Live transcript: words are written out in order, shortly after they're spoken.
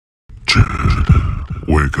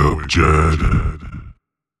Wake up, Jed.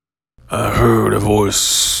 I heard a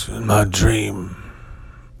voice in my dream,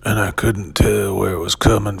 and I couldn't tell where it was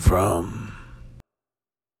coming from.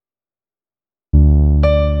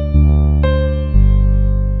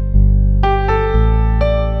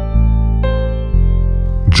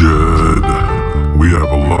 Jed, we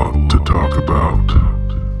have a lot to talk about.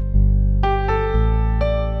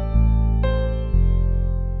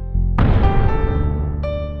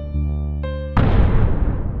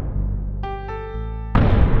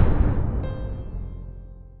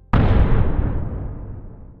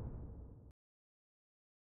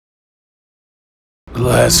 The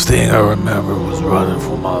last thing I remember was running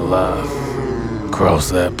for my life across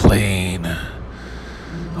that plain,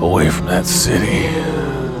 away from that city.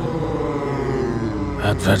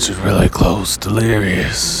 I ventured really close,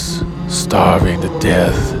 delirious, starving to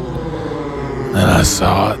death. Then I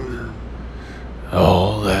saw it.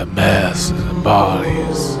 Oh, that mass of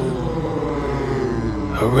bodies.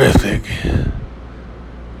 Horrific.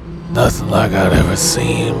 Nothing like I'd ever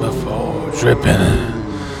seen before. Dripping,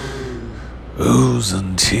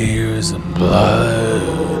 oozing tears and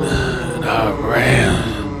blood. And I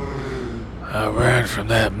ran from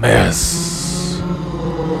that mess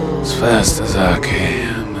as fast as I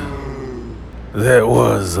can. That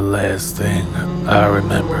was the last thing I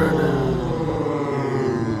remembered.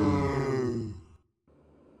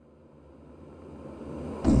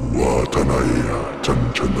 Watanaya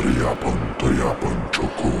Chanchandriya Puntoya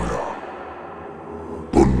Punchokoya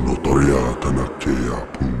Punnotoria Tanakeya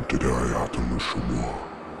Puntiraya Tanusumua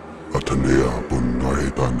Atanea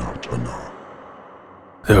Punaitana Chana.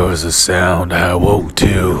 There was a sound I awoke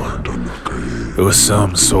to. It was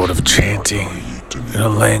some sort of chanting in a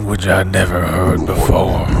language I'd never heard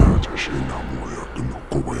before.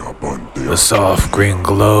 A soft green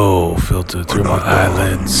glow filtered through my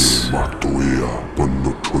eyelids.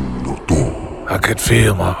 I could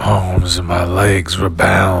feel my arms and my legs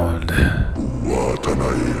rebound.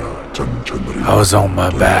 I was on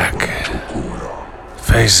my back,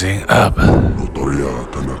 facing up,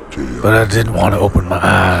 but I didn't want to open my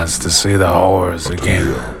eyes to see the horrors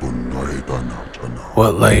again.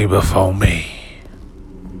 What lay before me?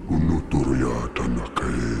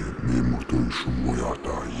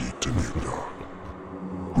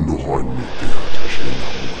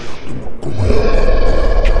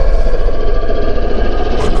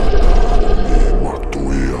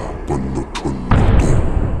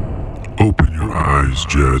 Open your eyes,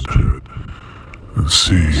 Jed, and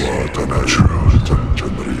see the truth.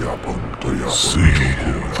 See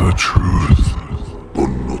the truth.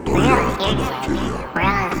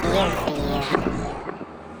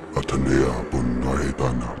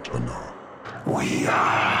 We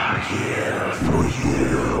are here for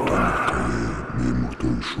you.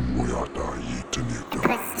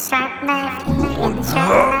 Press the sharp left and the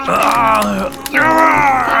sharp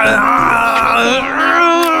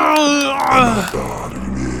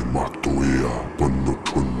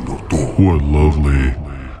What lovely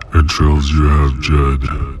entrails you have, Jed.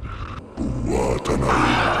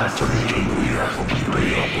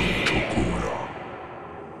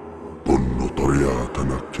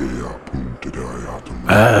 I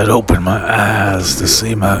had opened my eyes to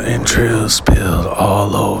see my entrails spilled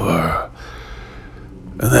all over.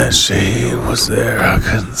 And that shade was there I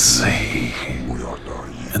couldn't see.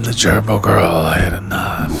 And the gerbil girl had a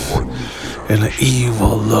knife and an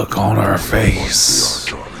evil look on her face.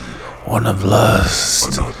 One of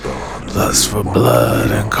lust for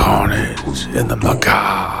blood and carnage and the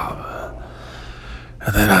macabre.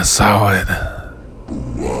 And then I saw it.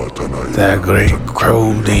 That great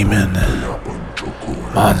crow demon.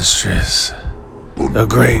 Monstrous. A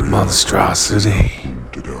great monstrosity.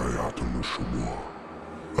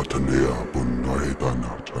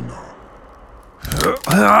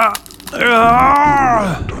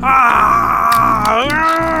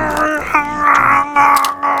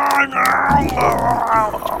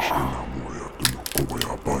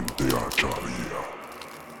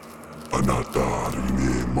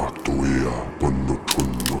 Anatarini Matuia Punno